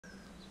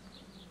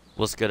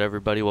What's good,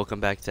 everybody? Welcome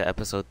back to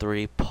episode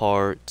 3,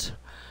 part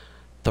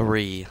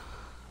 3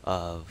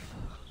 of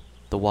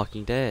The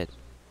Walking Dead.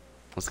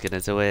 Let's get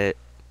into it.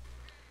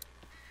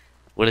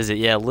 What is it?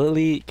 Yeah,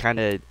 Lily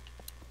kind of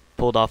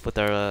pulled off with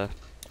our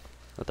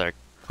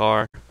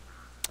car.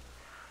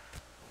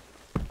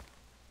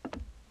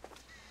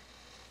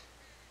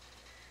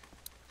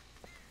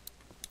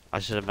 I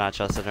should have not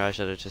trusted her. I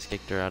should have just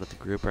kicked her out of the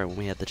group right when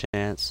we had the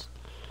chance.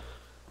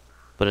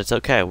 But it's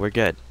okay. We're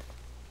good.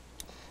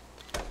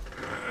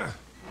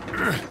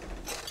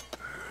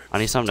 I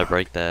need something to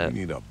break that. We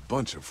need a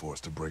bunch of force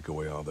to break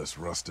away all this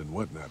rust and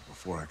whatnot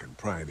before I can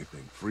pry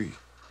anything free.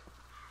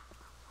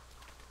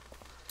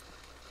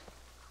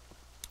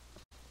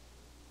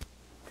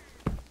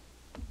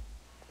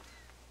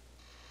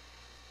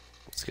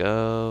 Let's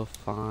go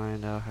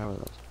find out how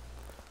those.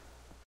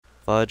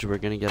 Fudge, we're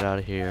gonna get out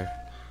of here.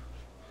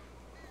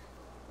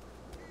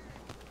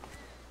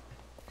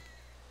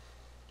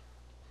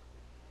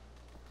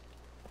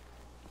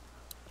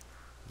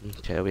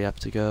 Okay, we have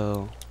to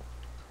go.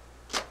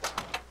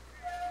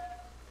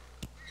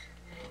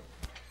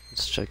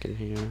 Let's check in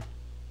here.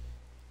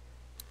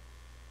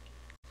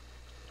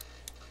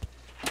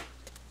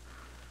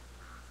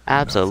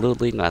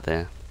 Absolutely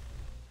nothing.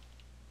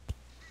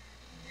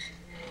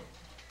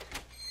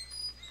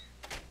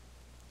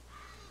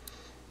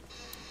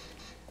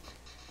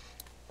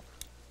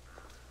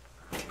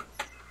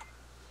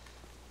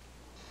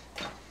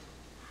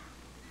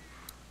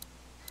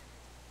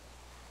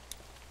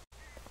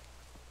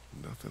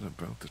 Nothing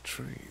about the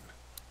train.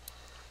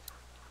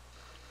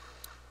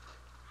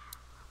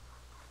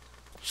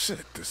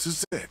 Shit, this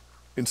is it.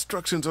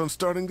 Instructions on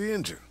starting the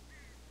engine.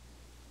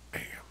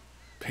 Damn,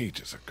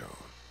 pages are gone.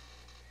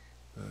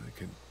 I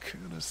can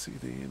kind of see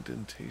the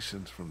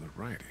indentations from the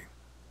writing.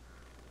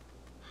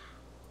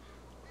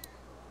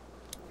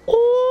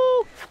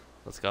 Ooh!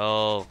 Let's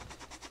go.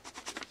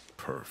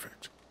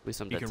 Perfect. We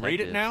some You can detectives.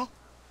 read it now?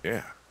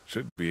 Yeah,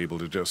 should be able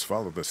to just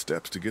follow the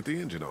steps to get the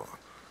engine on.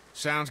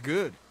 Sounds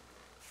good.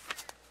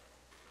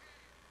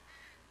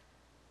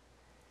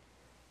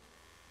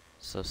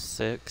 So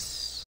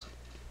 6.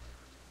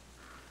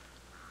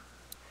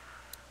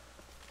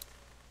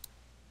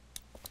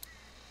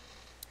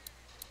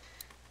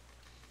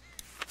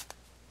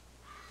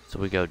 So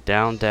we go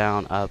down,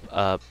 down, up,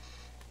 up.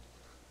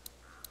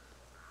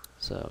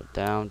 So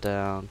down,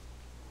 down,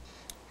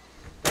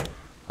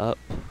 up,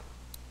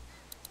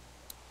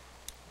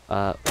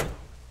 up,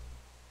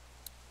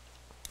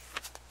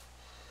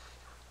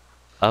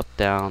 up,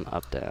 down,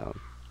 up, down,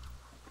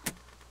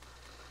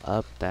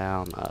 up,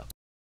 down, up.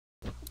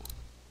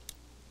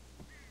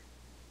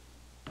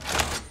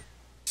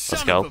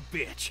 Son go. of a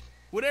bitch!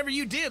 Whatever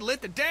you did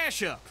lit the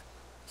dash up.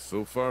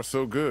 So far,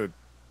 so good.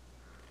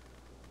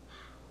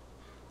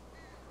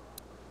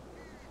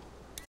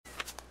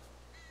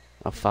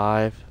 A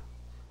 5.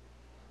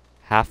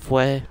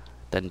 Halfway,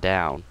 then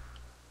down.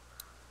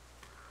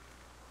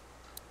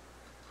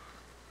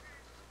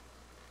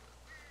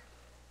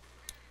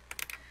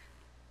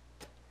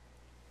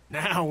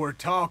 Now we're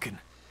talking.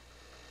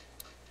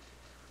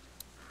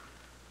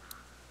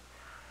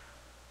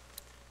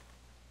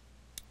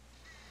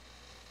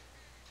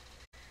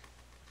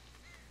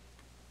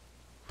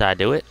 Did I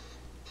do it?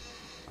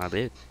 I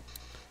did.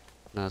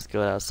 Now let's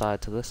go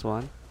outside to this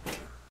one.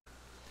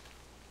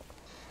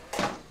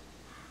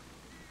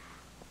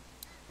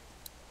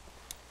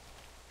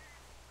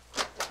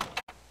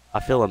 I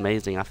feel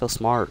amazing. I feel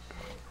smart.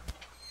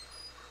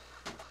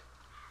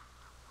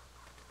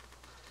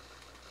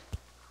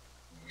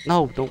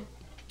 No, don't.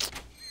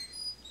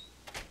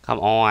 Come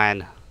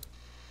on.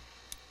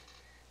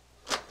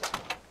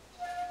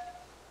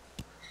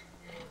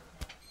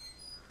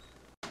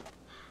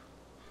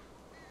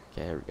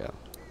 Okay, here we go.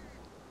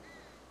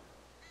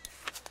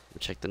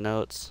 Check the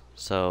notes.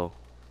 So,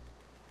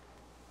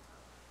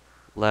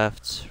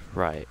 left,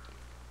 right.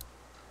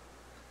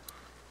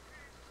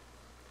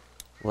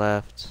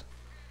 Left.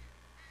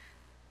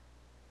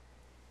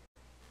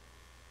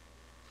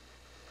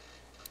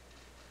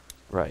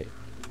 Right.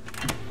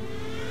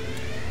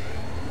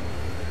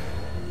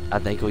 I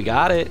think we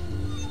got it.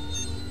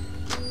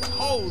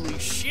 Holy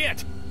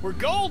shit! We're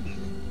golden!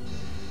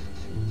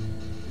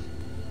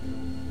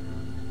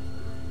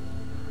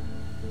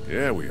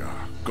 Yeah, we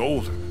are.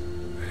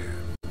 Golden.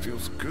 Man,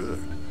 feels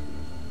good.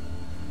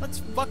 Let's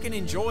fucking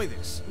enjoy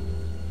this.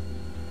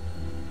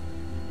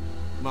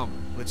 Mom,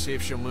 let's see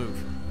if she'll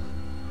move.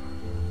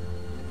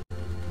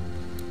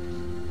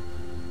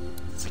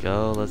 Let's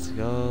go, let's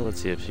go.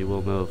 Let's see if she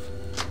will move.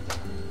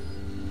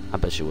 I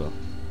bet she will.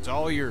 It's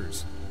all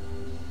yours.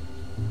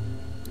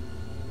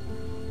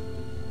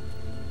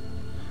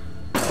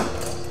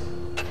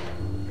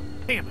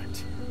 Damn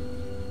it.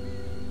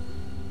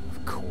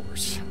 Of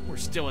course, we're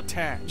still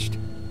attached.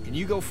 Can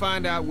you go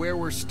find out where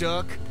we're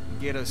stuck and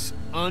get us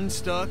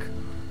unstuck?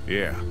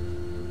 Yeah.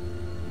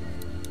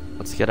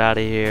 Let's get out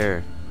of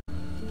here.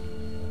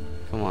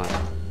 Come on.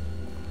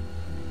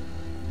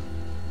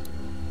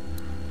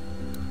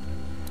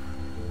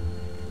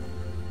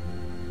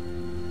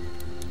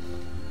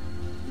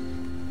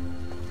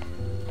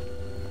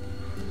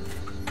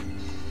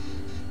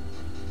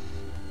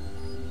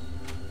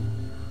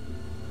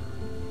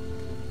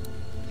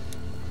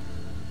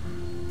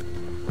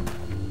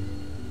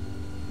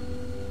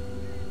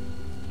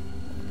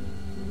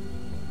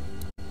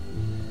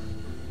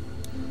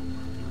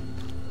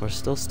 We're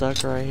still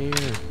stuck right here.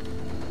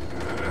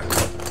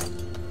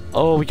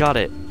 Oh, we got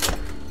it.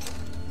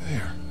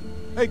 There.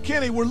 Hey,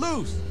 Kenny, we're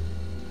loose.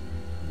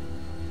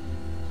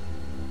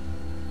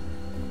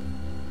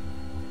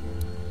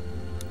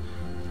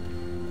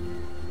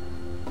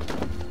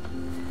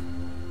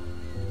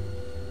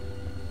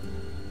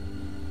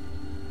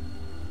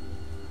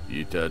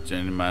 You touch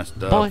any of my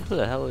stuff? Boy, who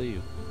the hell are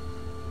you?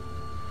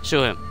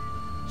 Show him.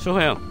 Show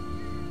him.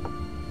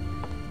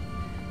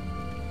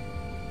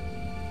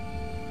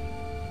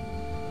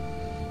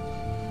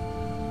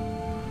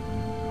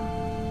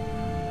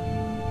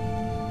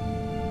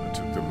 I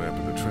took the map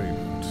of the train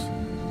routes.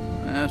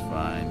 That's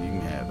fine. You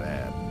can have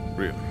that.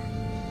 Really?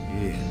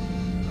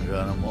 Yeah, I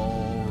got them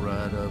all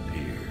right up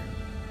here.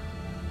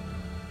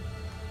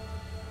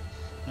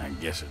 I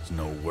guess it's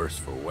no worse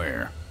for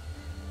wear.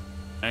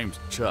 Name's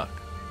Chuck.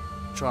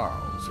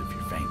 Charles, if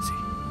you're fancy.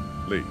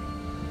 Lee.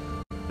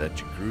 That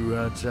your crew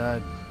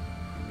outside?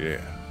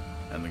 Yeah.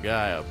 And the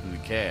guy up in the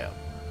cab?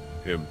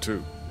 Him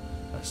too.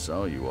 I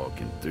saw you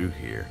walking through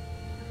here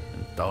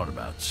and thought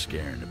about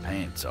scaring the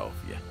pants off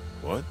you.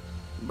 What?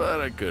 But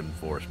I couldn't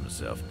force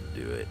myself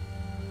to do it.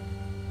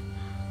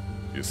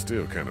 You're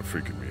still kind of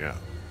freaking me out.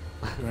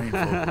 Strange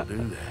folk do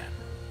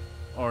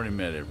that. Already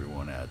met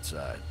everyone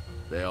outside.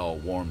 They all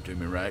warmed to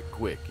me right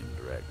quick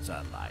in direct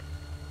sunlight.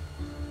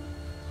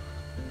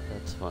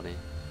 That's funny.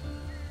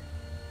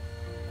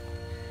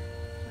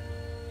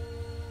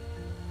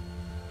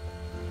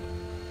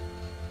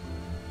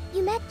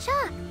 You met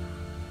Chuck.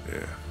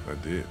 Yeah, I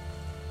did.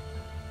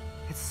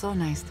 It's so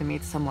nice to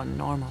meet someone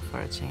normal for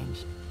a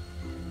change.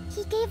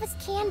 He gave us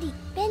candy.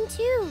 Ben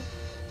too.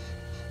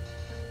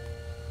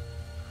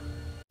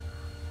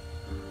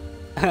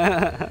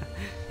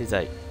 He's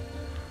like,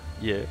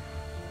 yeah.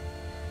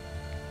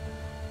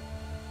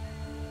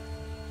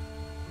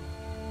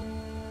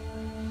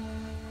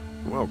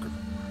 Welcome.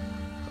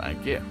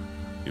 Thank you.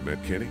 You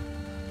met Kenny?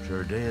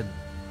 Sure did.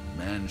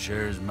 Man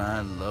shares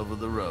my love of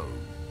the road.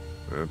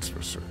 That's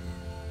for certain.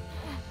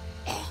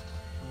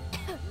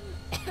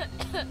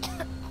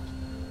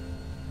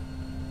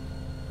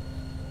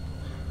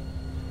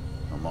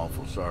 I'm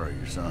awful sorry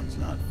your son's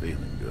not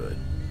feeling good.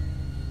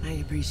 I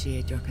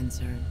appreciate your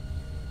concern.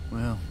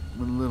 Well,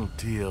 with a little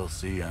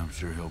TLC, I'm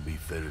sure he'll be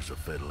fit as a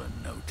fiddle in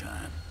no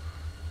time.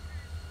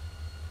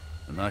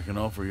 And I can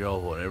offer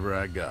y'all whatever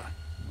I got,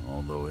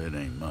 although it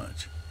ain't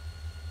much.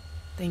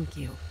 Thank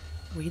you.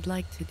 We'd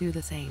like to do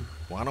the same.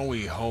 Why don't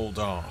we hold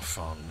off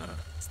on...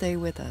 Stay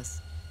with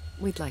us.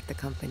 We'd like the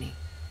company.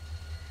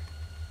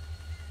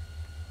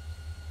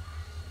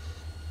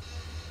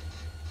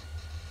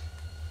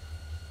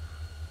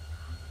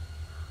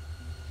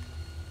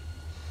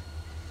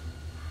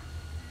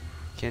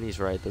 Kenny's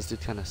right. This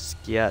dude's kind of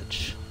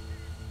sketch.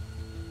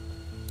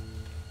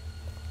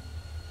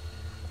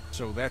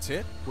 So that's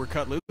it? We're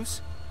cut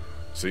loose?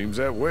 Seems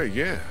that way,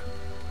 yeah.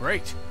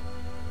 Great.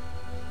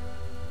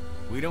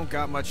 We don't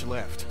got much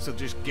left, so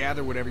just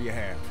gather whatever you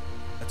have.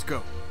 Let's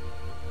go.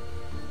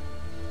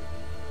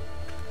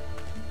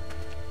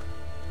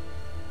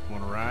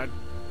 Want to ride?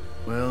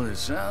 Well, it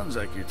sounds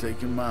like you're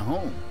taking my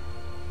home.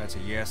 That's a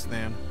yes,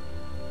 then?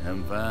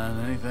 Haven't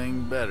found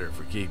anything better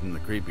for keeping the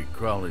creepy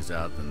crawlies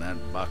out than that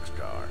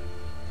boxcar.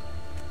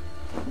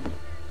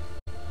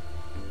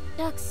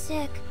 Duck's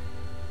sick.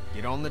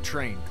 Get on the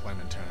train,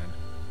 Clementine.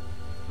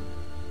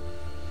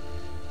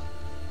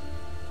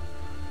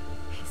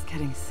 He's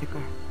getting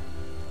sicker.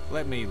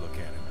 Let me look at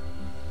him.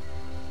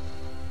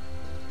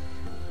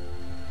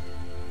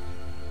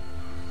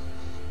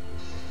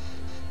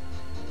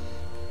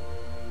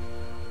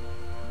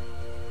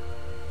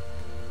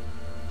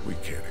 We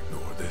can't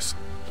ignore this.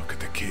 Look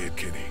at the kid,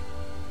 Kenny.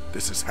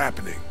 This is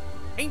happening.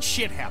 Ain't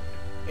shit happening.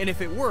 And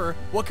if it were,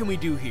 what can we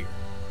do here?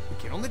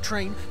 We get on the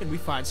train and we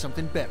find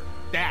something better.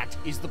 That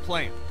is the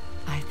plan.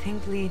 I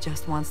think Lee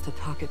just wants to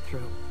talk it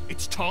through.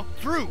 It's talked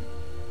through.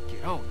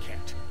 Get on,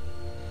 Cat.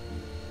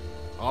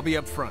 I'll be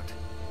up front.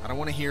 I don't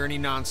want to hear any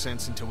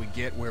nonsense until we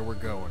get where we're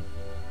going.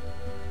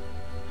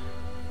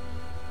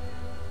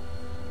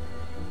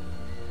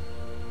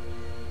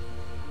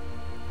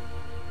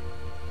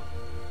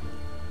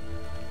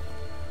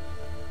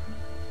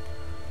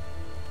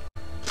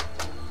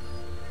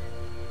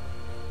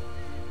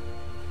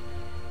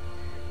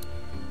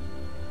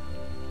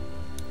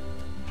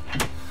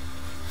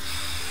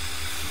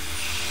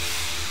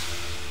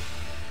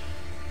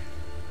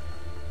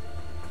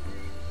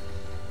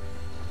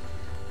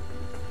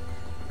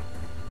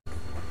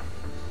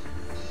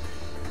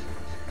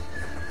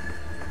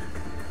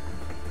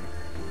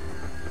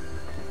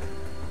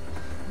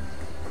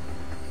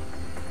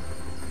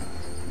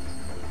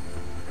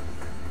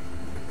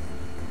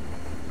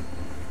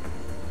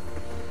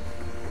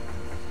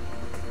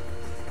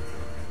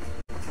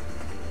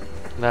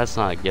 That's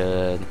not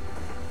good.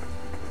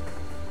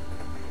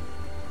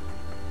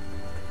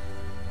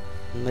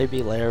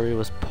 Maybe Larry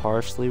was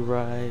partially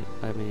right.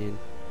 I mean...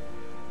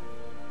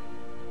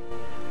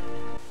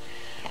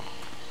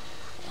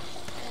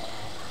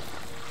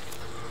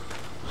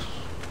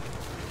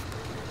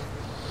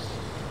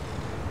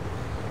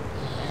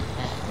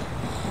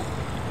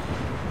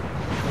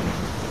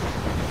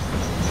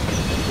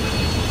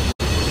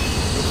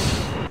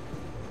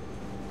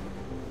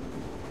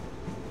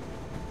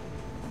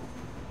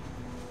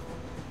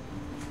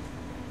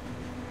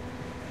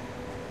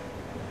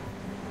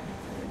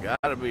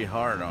 Gotta be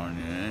hard on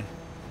you, eh?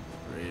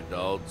 3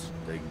 adults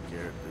taking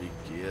care of 3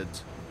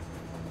 kids.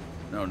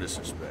 No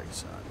disrespect,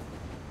 son.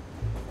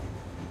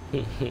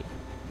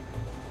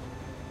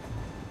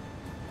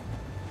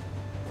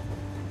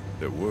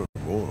 There were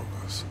more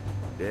of us.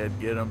 Dad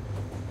get 'em?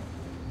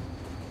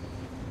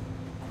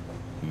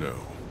 No.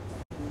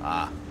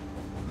 Ah,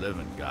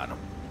 living got 'em.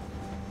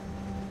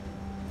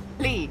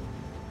 Lee!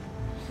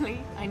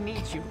 Lee, I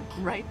need you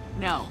right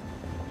now.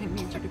 I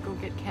need you to go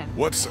get Ken.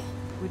 What's up?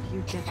 Would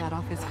you get that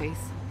off his face?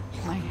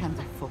 My hands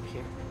are full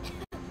here.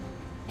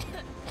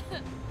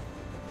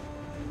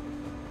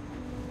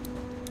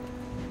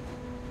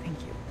 Thank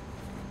you.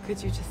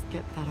 Could you just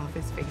get that off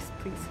his face,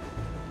 please?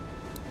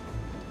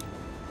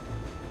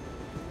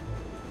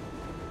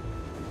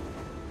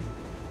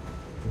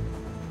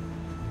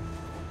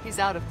 He's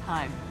out of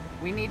time.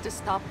 We need to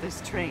stop this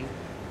train.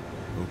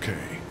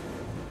 Okay.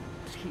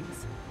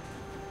 Please.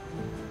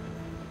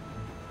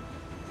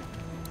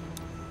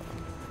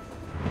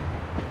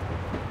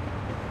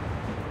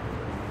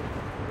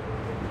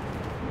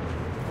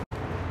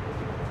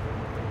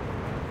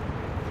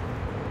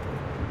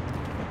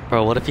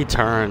 Bro, what if he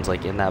turns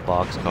like in that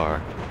boxcar?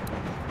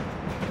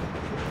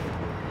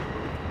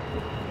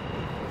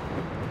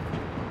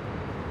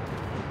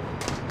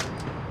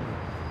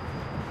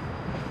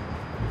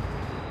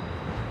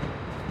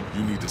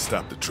 You need to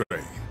stop the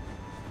train.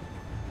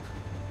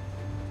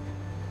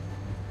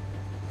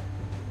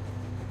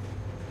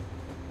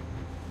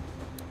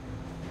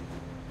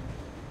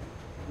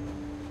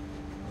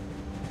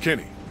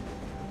 Kenny.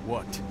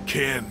 What?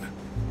 Ken.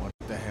 What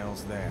the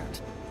hell's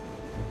that?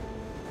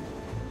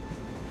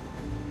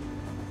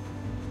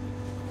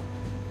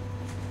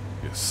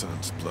 Your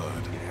son's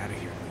blood. Get out of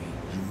here, Lee.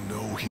 You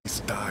know he's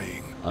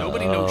dying.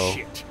 Nobody knows Uh-oh.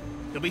 shit.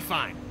 He'll be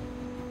fine.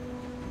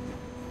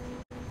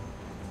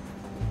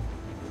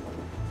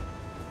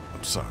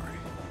 I'm sorry.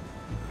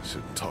 I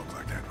shouldn't talk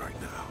like that right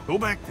now. Go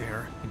back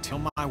there and tell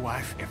my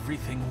wife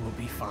everything will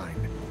be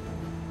fine.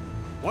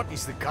 What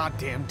is the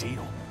goddamn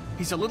deal?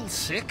 He's a little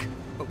sick,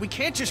 but we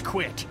can't just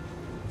quit.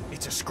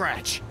 It's a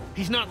scratch.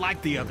 He's not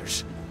like the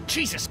others.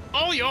 Jesus,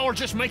 all y'all are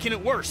just making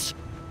it worse.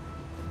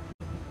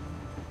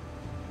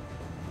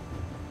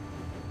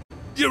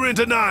 You're in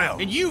denial!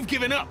 And you've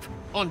given up.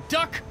 On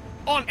Duck,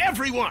 on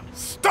everyone.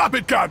 Stop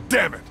it,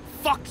 goddammit!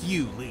 Fuck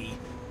you, Lee.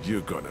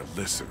 You're gonna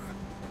listen.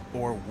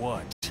 Or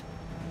what?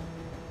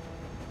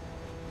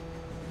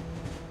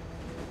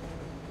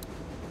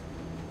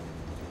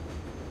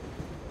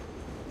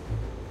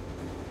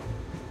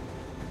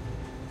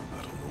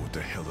 I don't know what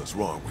the hell is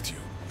wrong with you,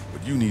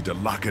 but you need to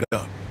lock it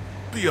up.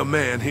 Be a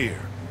man here.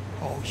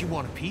 Oh, you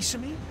want a piece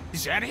of me?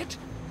 Is that it?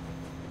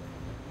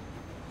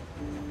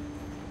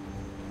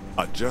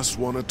 I just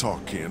want to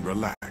talk, Ken.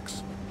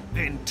 Relax.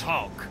 Then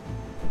talk.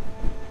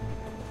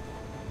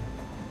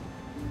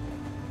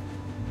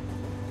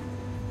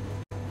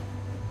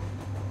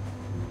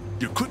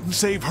 You couldn't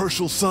save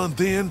Herschel's son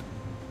then,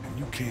 and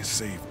you can't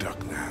save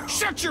Duck now.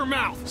 Shut your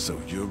mouth!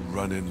 So you're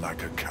running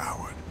like a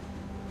coward.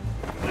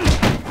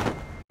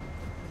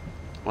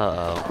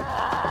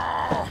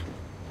 Uh-oh.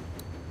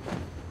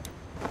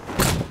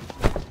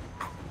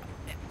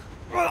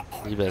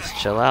 You best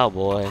chill out,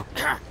 boy.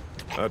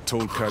 I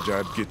told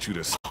Kaja I'd get you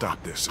to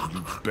stop this, and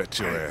you bet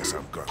your ass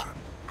I'm gonna.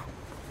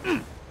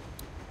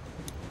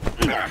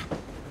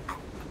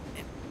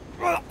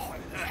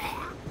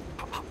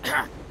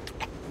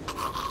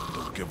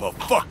 Don't give a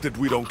fuck that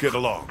we don't get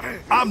along.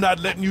 I'm not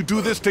letting you do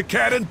this to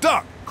Cat and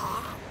Duck.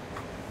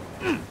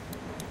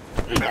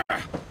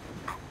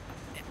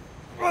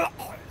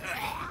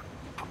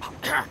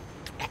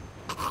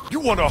 You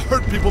want to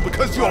hurt people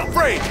because you're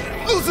afraid.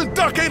 Losing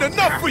Duck ain't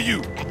enough for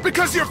you.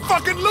 Because you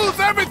fucking lose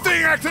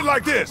everything acting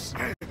like this.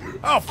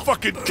 I'll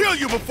fucking kill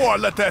you before I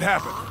let that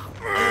happen.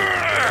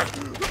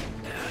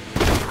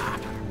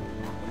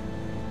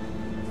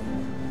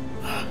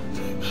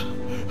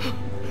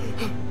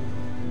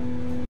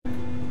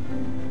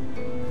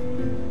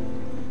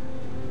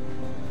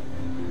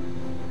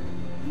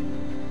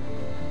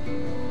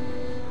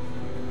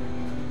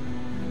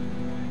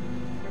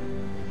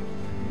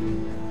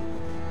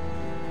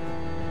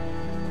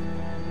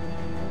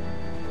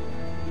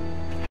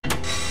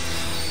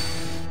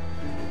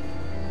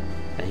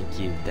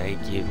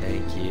 Thank you,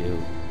 thank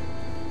you.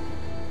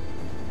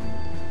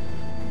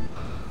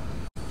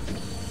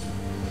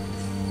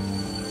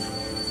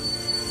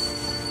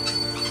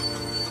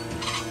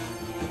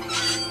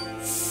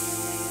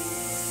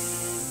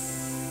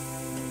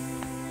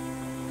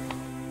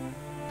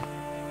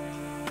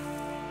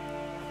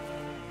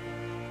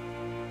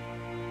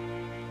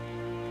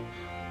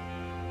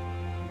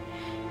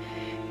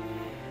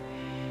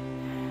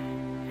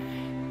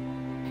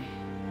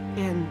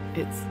 And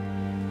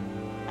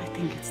I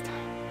think it's time.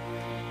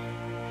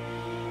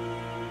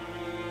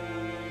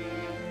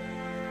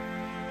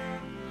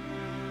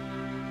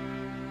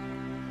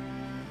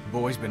 The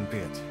boy's been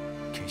bit,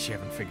 in case you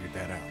haven't figured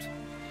that out.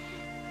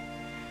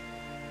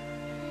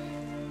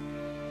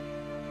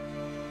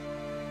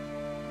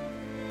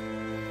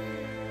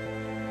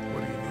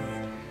 What do you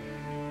need?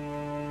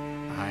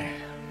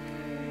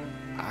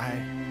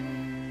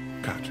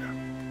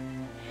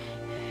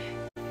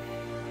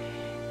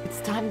 It's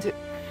time to...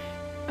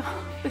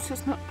 This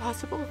is not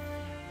possible.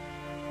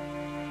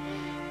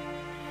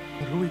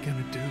 What are we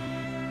gonna do?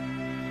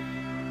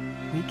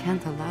 We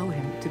can't allow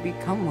him to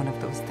become one of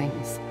those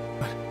things.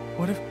 But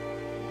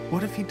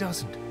what if he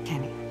doesn't?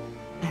 Kenny,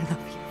 I love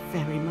you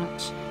very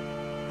much.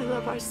 I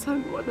love our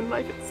son more than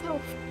life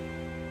itself.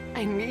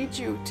 I need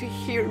you to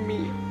hear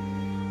me.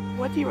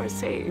 What you are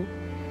saying,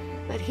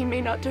 that he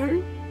may not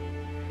turn,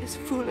 is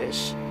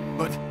foolish.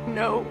 But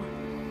No.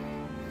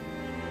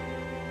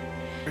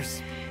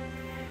 there's...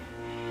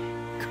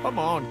 Come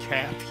on,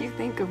 Cat. If you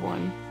think of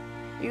one,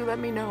 you let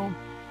me know.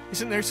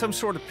 Isn't there some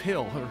sort of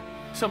pill or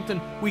something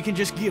we can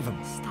just give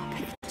him? Stop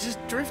it. Just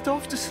drift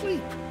off to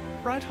sleep.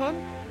 Right,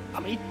 hon? I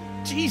mean,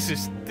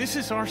 Jesus, this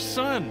is our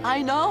son.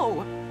 I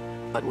know,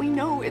 but we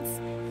know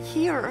it's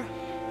here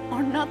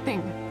or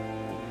nothing.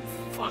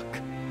 Fuck.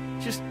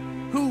 Just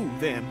who,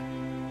 then?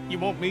 You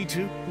want me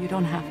to? You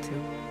don't have to.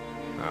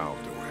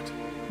 I'll do it.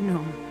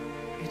 No,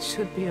 it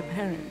should be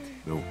apparent.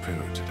 No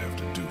parent should have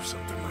to do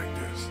something like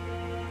this.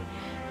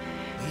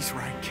 He's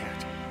right,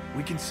 Cat.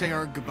 We can say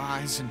our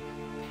goodbyes and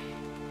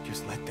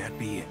just let that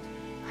be it.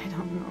 I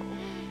don't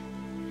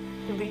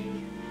know. Lee,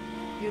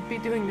 you'd be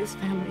doing this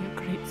family a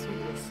great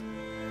service.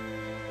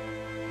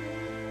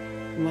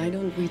 Why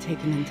don't we take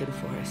him into the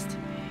forest,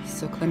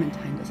 so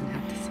Clementine doesn't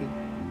have to see?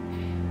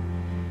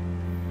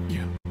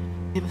 Yeah,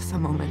 Give us a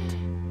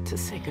moment to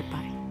say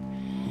goodbye.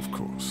 Of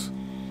course.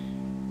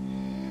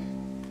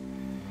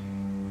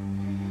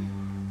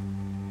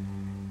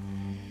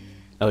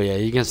 Oh yeah,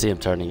 you can see him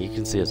turning. You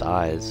can see his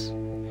eyes.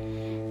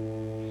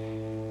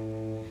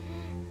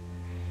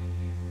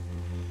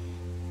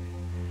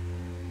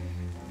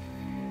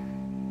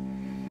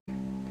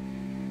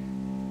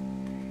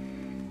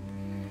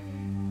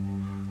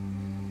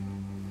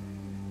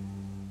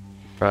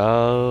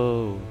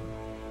 Bro,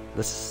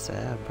 this is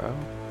sad, bro.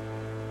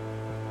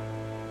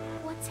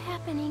 What's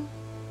happening?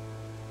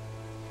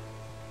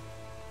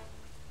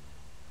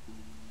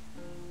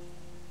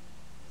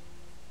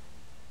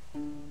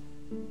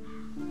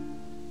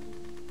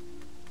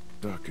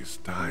 Duck is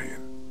dying.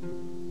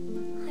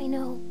 I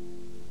know.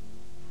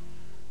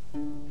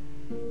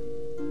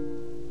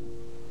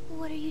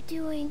 What are you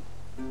doing?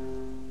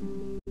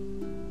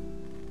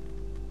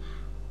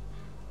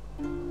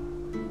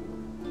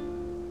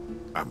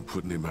 I'm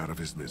putting him out of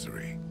his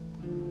misery.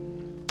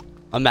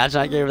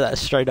 Imagine I gave her that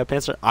straight up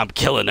answer. I'm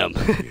killing him.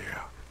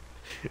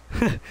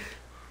 Yeah.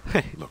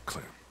 Look,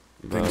 Clem.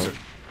 Bro. Things are...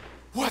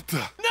 What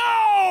the?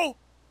 no!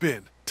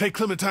 Ben, take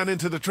Clementine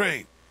into the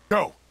train.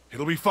 Go.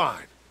 It'll be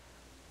fine.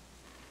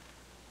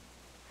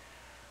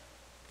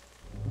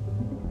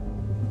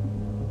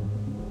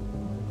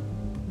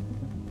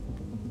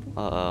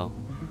 Uh-oh.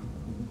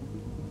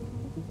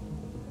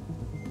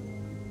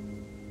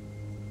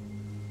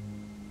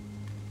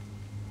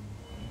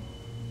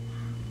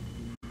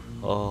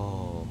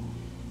 Oh.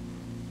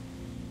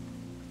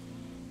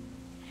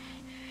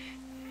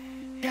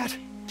 Cat!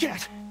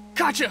 Cat!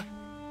 Gotcha!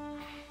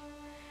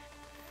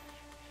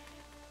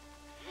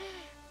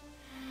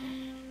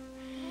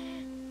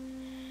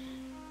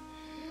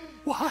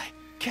 Why?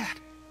 Cat?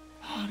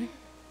 Honey?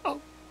 Oh,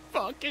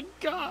 fucking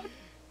God!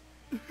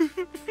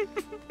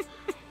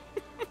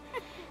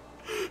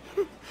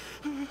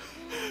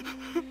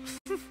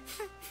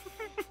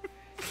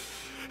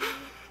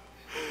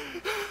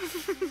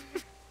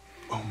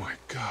 Oh my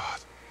God.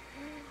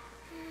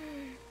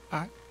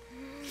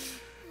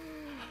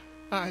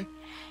 I...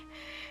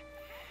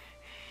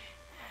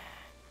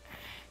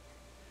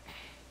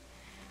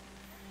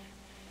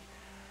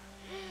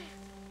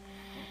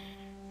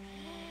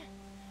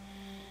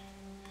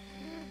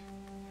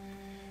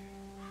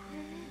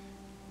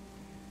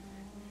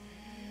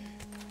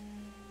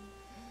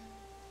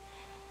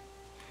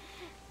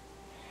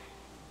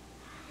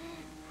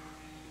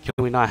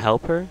 Can we not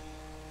help her?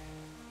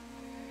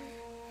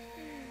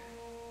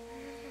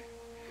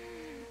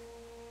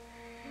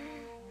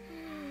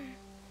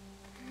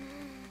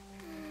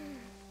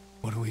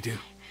 What do we do?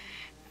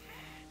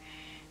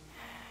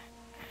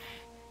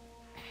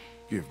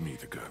 Give me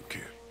the gun,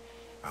 kid.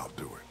 I'll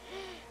do it.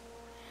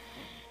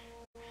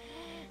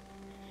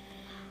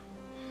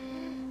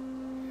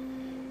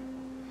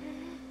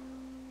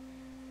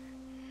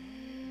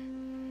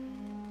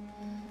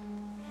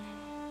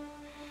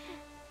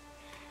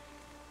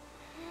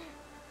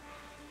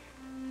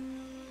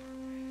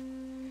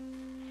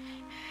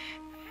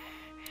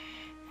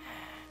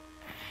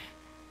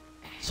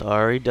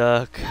 Sorry,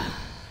 Duck.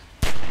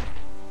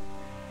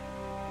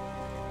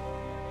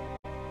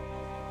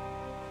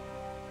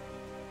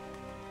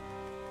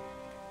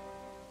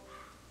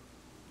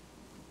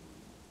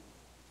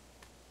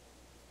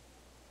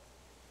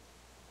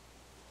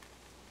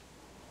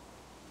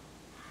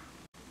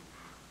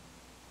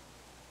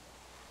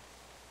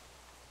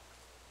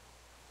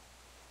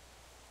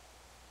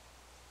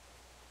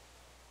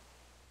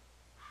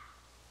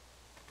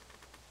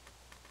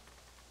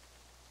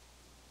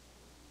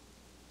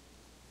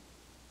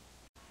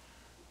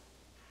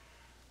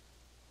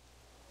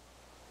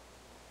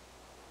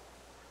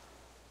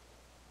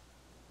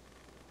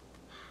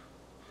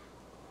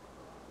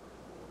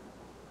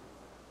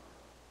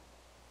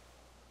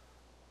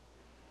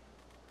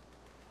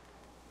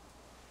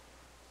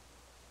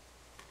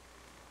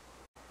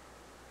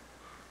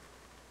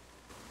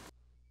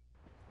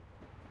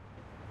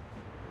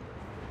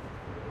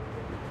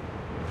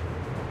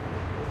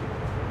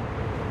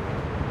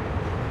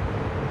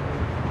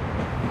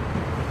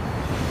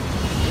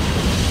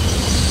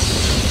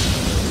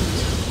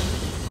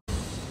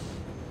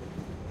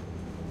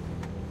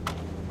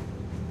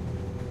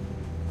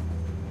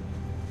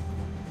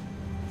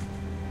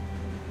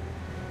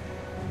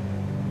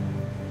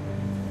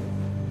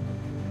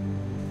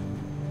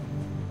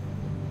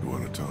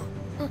 to talk?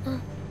 Uh-uh.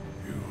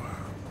 You,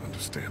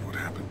 understand what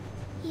happened?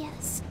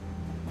 Yes.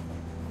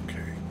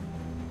 Okay.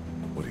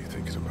 What are you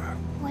thinking about?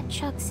 What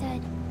Chuck said.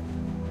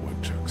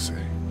 What Chuck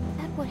say?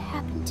 That what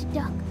happened to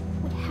Duck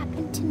would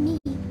happen to me.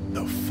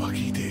 The fuck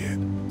he did?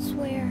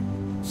 Swear.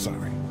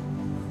 Sorry.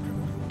 I'm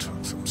gonna go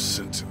talk some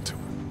sense into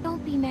him.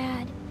 Don't be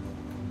mad.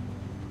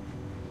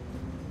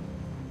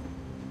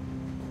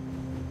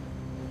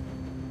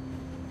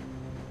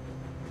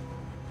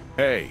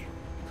 Hey.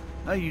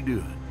 How you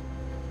doing?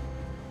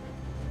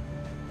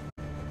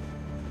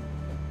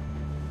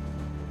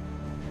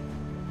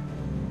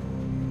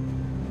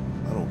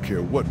 I don't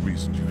care what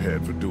reasons you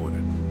had for doing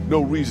it.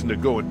 No reason to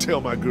go and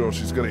tell my girl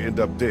she's gonna end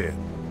up dead.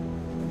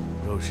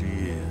 Oh, she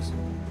is.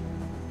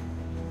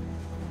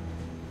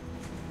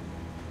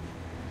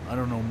 I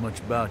don't know much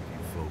about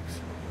you folks,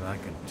 but I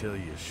can tell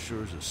you as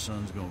sure as the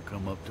sun's gonna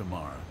come up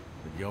tomorrow.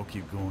 But y'all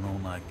keep going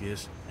on like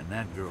this, and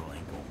that girl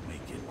ain't gonna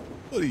make it.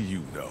 What do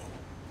you know?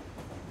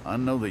 I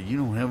know that you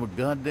don't have a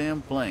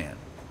goddamn plan.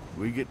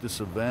 We get to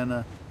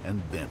Savannah,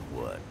 and then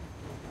what?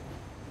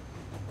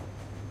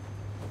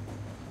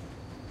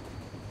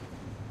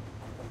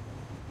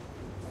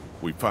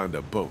 We find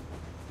a boat.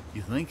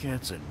 You think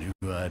that's a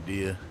new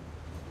idea?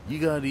 You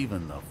got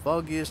even the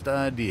foggiest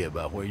idea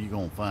about where you're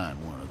gonna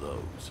find one of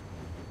those.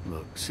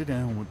 Look, sit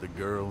down with the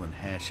girl and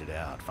hash it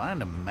out.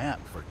 Find a map,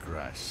 for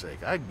Christ's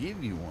sake. I'd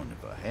give you one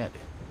if I had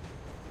it.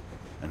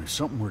 And if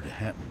something were to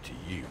happen to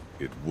you,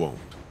 It won't.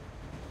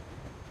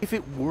 if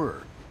it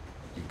were,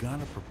 you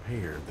gotta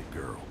prepare the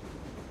girl.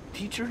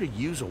 Teach her to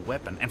use a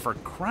weapon, and for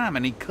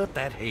criminy, cut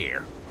that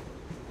hair.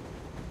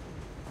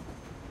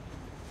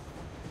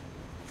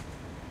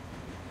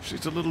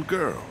 She's a little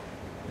girl.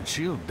 And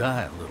she'll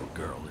die a little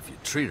girl if you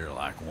treat her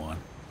like one.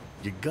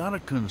 You gotta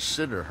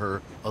consider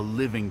her a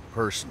living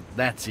person.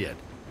 That's it.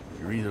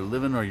 You're either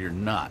living or you're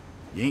not.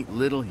 You ain't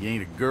little, you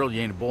ain't a girl,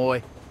 you ain't a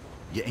boy.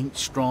 You ain't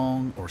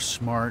strong or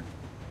smart.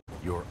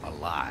 You're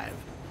alive.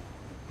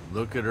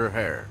 Look at her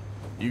hair.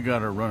 You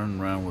got her running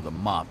around with a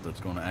mop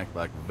that's gonna act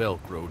like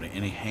Velcro to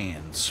any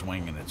hand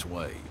swinging its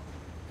way.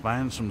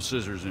 Find some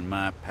scissors in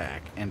my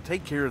pack and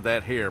take care of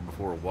that hair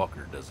before a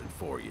walker does it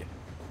for you.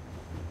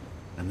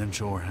 And then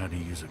show her how to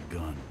use a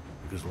gun.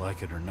 Because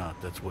like it or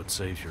not, that's what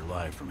saves your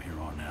life from here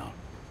on out.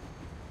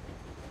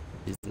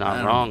 He's I not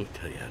don't wrong. need to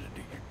tell you how to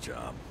do your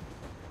job.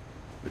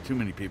 But too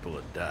many people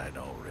have died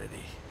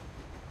already.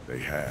 They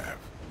have.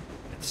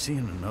 And seeing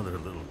another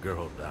little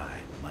girl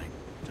die might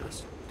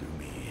just do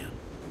me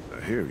in.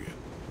 I hear you.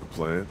 A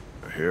plan,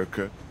 a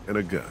haircut, and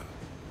a gun.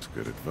 It's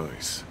good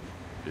advice.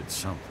 It's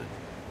something.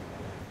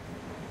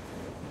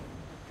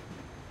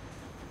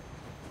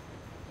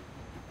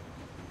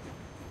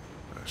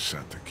 I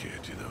shot the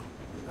kid, you know.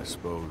 I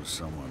suppose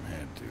someone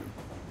had to.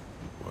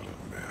 What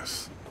a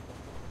mess.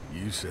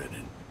 You said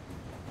it.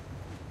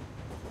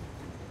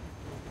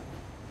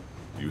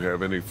 You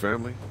have any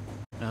family?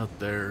 Out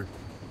there,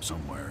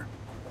 somewhere.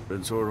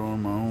 Been sort of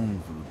on my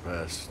own for the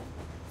past,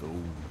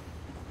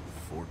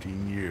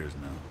 14 years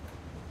now.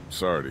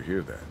 Sorry to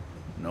hear that.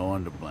 No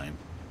one to blame.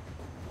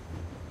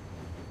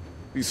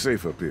 Be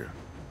safe up here.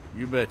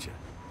 You betcha.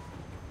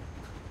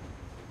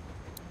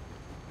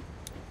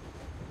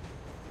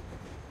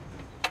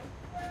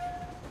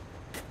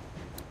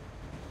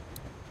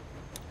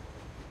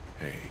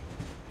 Hey,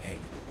 Hey,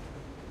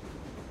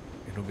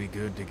 it'll be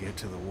good to get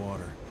to the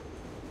water.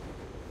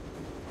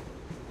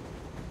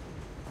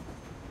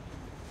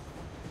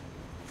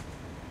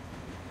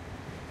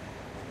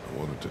 I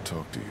wanted to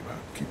talk to you about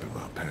keeping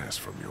my past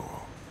from you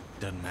all.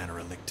 Doesn't matter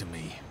a lick to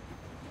me.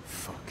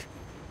 Fuck.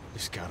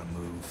 Just gotta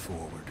move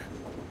forward.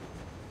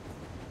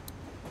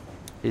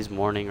 He's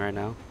mourning right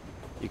now.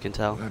 You can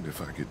tell. Mind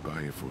if I get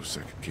by you for a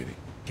second, kitty?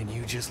 Can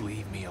you just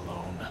leave me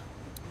alone?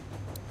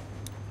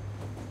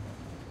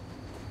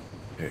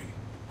 Hey,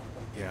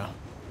 Yeah?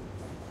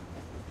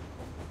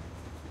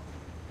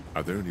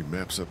 are there any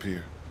maps up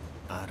here?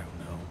 I don't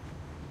know.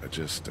 I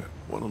just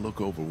want to look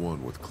over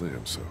one with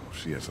Clem so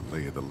she has a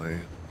lay of the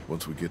land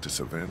once we get to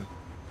Savannah.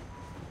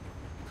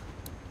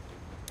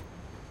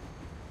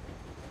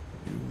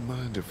 You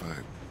mind if I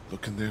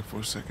look in there for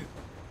a second?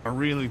 I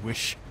really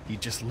wish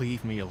you'd just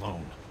leave me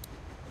alone.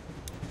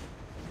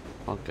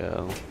 I'll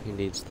go. He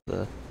needs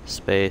the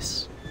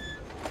space.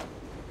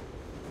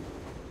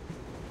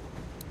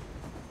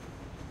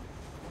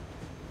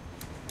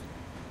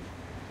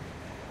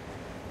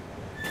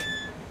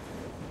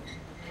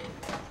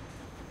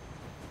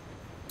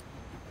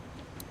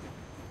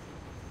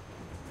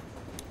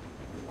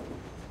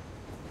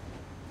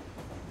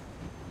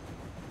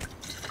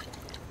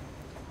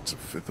 It's a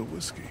fifth of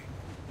whiskey.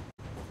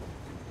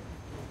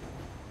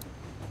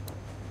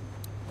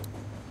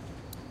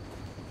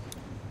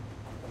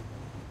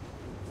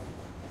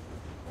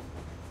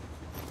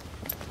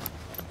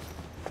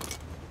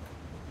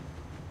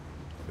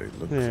 They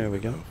look There we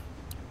clean go. enough.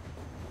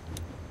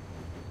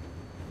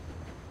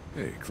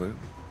 Hey, Clint.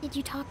 Did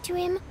you talk to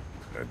him?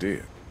 I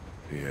did.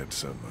 He had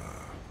some,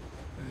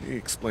 he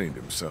explained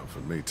himself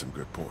and made some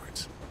good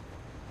points.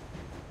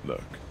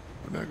 Look,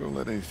 we're not gonna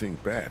let anything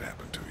bad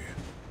happen to you.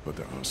 but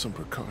there are some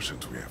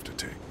precautions we have to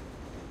take.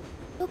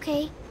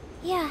 Okay.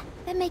 Yeah,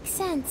 that makes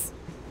sense.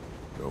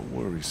 Don't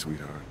worry,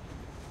 sweetheart.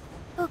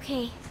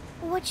 Okay.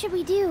 What should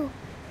we do?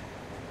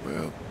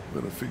 Well, I'm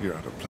gonna figure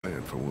out a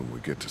plan for when we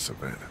get to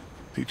Savannah.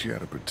 Teach you how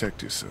to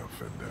protect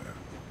yourself and,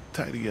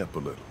 tidy up a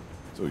little,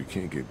 so you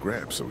can't get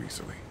grabbed so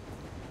easily.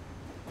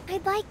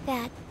 I'd like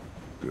that.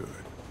 Good.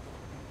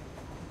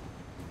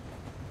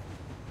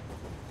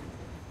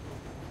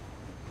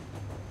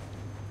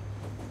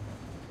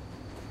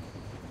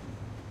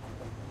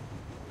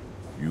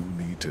 You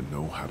need to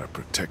know how to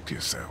protect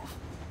yourself.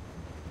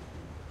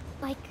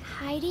 Like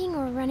hiding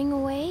or running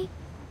away?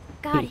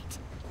 Got it.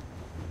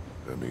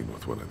 I mean,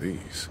 with one of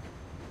these.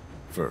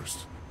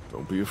 First,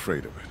 don't be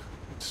afraid of it.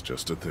 It's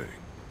just a thing.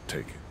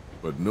 Take it.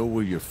 But know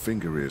where your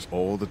finger is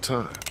all the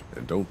time,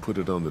 and don't put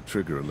it on the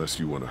trigger unless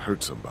you want to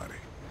hurt somebody.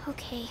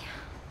 Okay.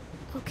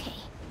 Okay.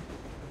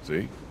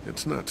 See?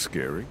 It's not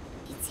scary.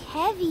 It's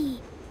heavy.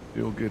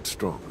 You'll get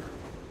stronger.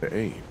 To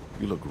aim,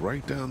 you look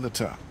right down the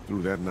top,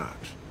 through that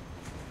notch.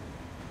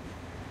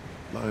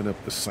 Line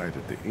up the sight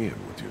at the end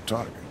with your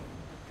target.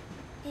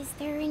 Is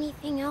there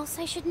anything else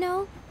I should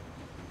know?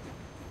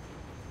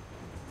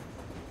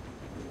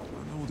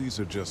 I know these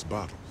are just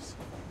bottles,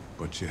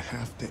 but you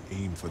have to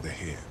aim for the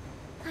head.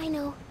 I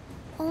know.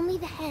 Only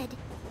the head.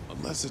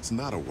 Unless it's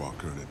not a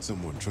walker and it's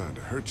someone trying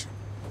to hurt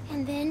you.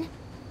 And then?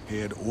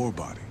 Head or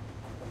body.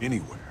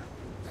 Anywhere.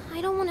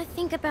 I don't want to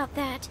think about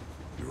that.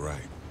 You're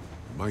right.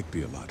 It might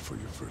be a lot for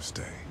your first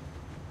day.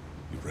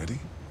 You ready?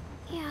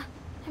 Yeah,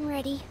 I'm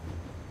ready.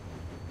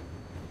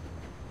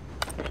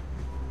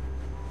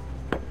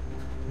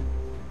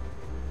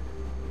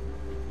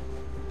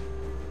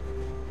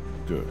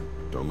 Good.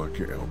 Don't lock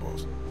your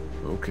elbows.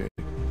 Okay,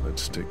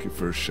 let's take your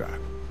first shot.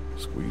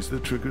 Squeeze the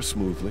trigger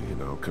smoothly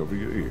and I'll cover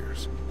your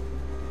ears.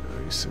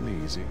 Nice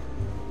and easy.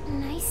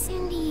 Nice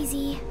and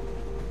easy.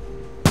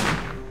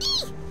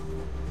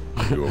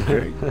 You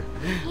okay?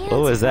 Yeah,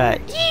 What was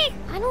that?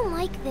 I don't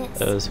like this.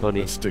 That was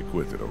funny. Let's stick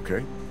with it,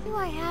 okay? Do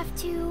I have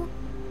to?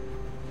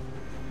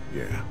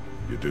 Yeah,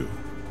 you do.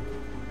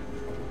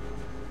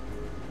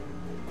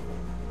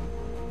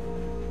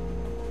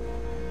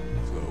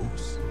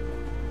 Close.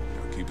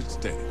 Now keep it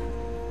steady.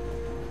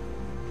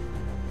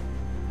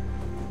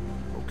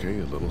 Okay,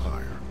 a little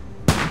higher.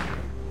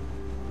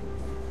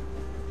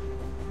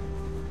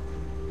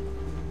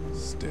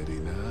 Steady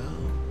now.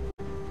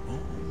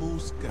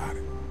 Almost got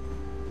it.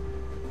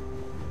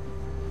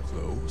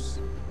 Close.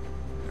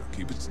 Now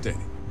keep it steady.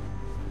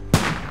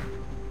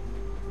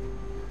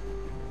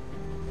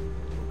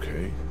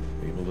 Okay,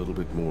 aim a little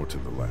bit more to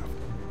the left.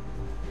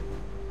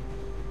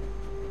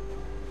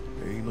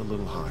 Aim a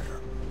little higher.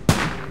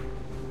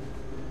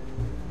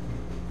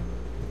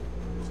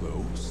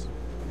 Close.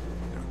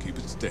 Now keep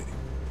it steady.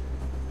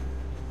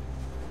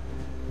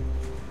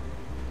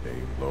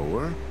 Aim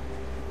lower.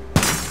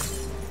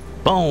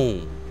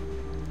 Boom.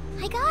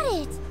 I got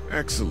it.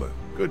 Excellent.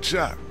 Good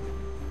shot.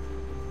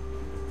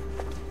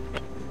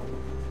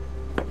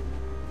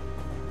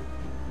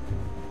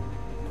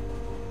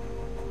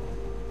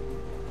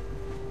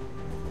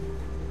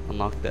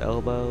 Unlock the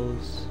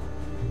elbows.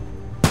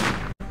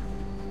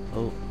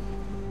 Oh.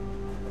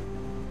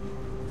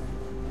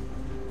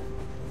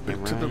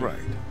 Bit to the right.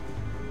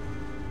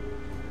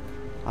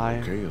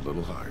 Higher. Okay, a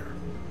little higher.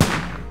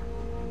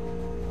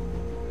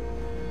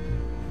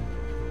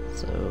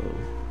 So.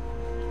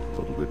 A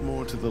little bit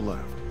more to the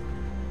left.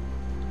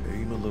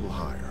 Aim a little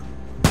higher.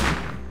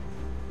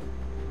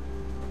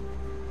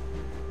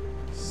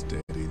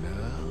 Steady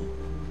now.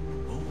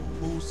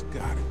 Almost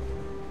got it.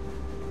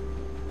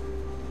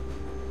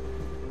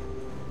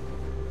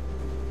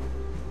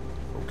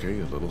 Okay,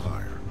 a little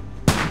higher.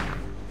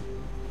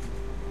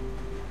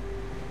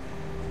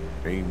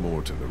 Aim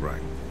more to the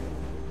right.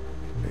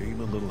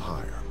 Aim a little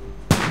higher.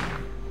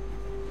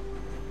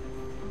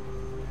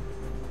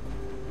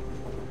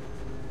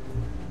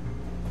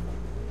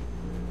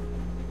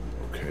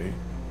 Okay,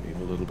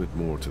 aim a little bit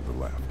more to the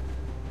left.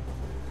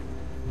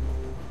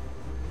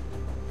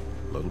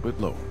 A little bit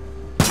lower.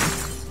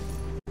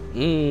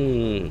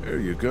 There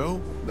you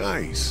go.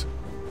 Nice.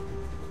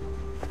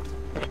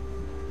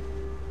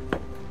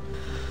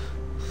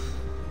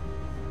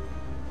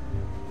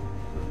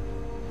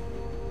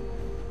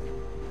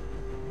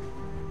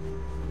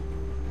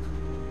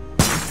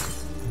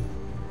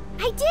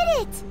 I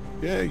did it!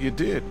 Yeah, you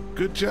did.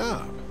 Good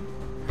job.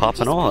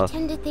 Popping I off. just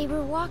pretended they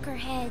were walker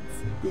heads.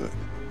 Good.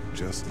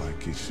 Just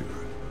like you should.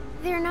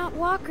 They're not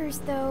walkers,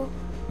 though.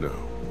 No,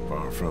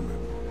 far from it.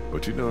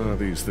 But you know how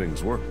these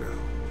things work now.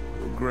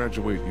 We'll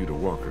graduate you to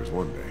walkers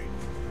one day.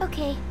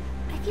 Okay,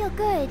 I feel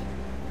good.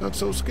 Not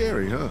so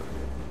scary, huh?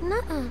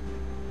 Nuh-uh.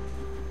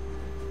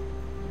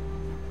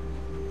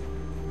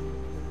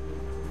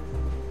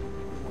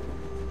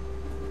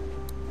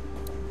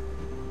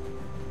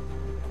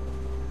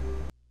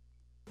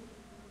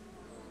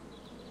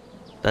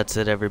 That's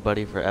it,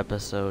 everybody, for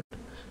episode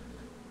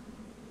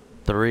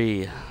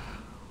 3.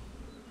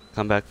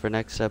 Come back for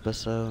next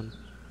episode.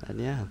 And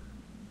yeah.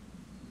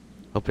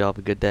 Hope y'all have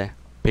a good day.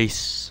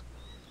 Peace.